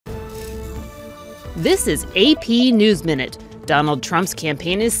This is AP News Minute. Donald Trump's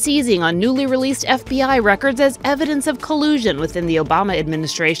campaign is seizing on newly released FBI records as evidence of collusion within the Obama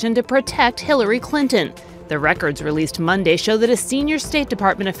administration to protect Hillary Clinton. The records released Monday show that a senior State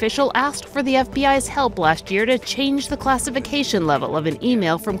Department official asked for the FBI's help last year to change the classification level of an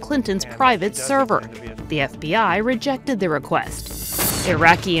email from Clinton's private server. The FBI rejected the request.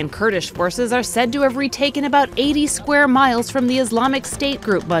 Iraqi and Kurdish forces are said to have retaken about 80 square miles from the Islamic State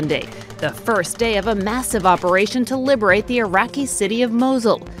group Monday, the first day of a massive operation to liberate the Iraqi city of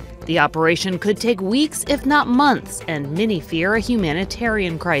Mosul. The operation could take weeks, if not months, and many fear a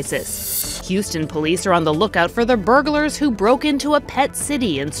humanitarian crisis. Houston police are on the lookout for the burglars who broke into a pet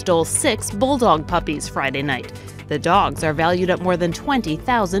city and stole 6 bulldog puppies Friday night. The dogs are valued at more than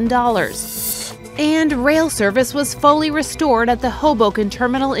 $20,000. And rail service was fully restored at the Hoboken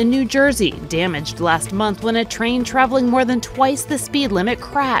terminal in New Jersey, damaged last month when a train traveling more than twice the speed limit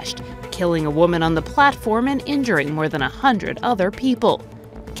crashed, killing a woman on the platform and injuring more than 100 other people.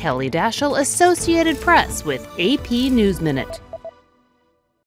 Kelly Daschle, Associated Press with AP News Minute.